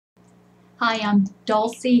Hi, I'm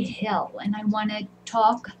Dulci Hill, and I want to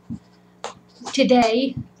talk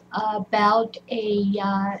today about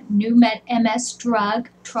a new MS drug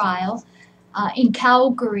trial in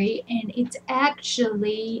Calgary, and it's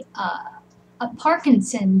actually a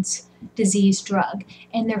Parkinson's disease drug,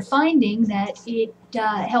 and they're finding that it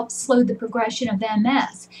helps slow the progression of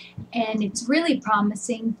MS, and it's really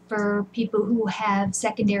promising for people who have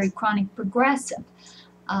secondary chronic progressive.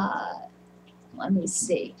 Let me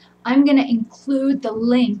see. I'm going to include the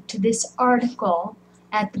link to this article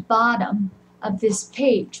at the bottom of this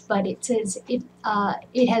page, but it says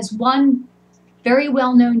it has one very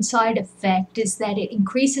well-known side effect, is that it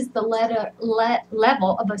increases the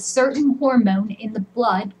level of a certain hormone in the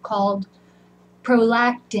blood called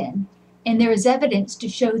prolactin, and there is evidence to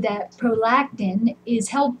show that prolactin is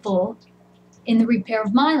helpful in the repair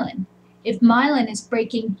of myelin. If myelin is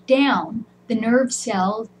breaking down, the nerve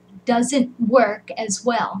cell doesn't work as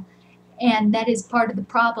well, and that is part of the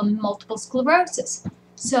problem in multiple sclerosis.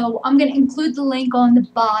 So I'm going to include the link on the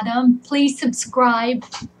bottom. Please subscribe.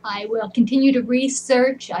 I will continue to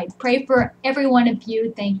research. I pray for every one of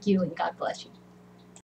you. Thank you, and God bless you.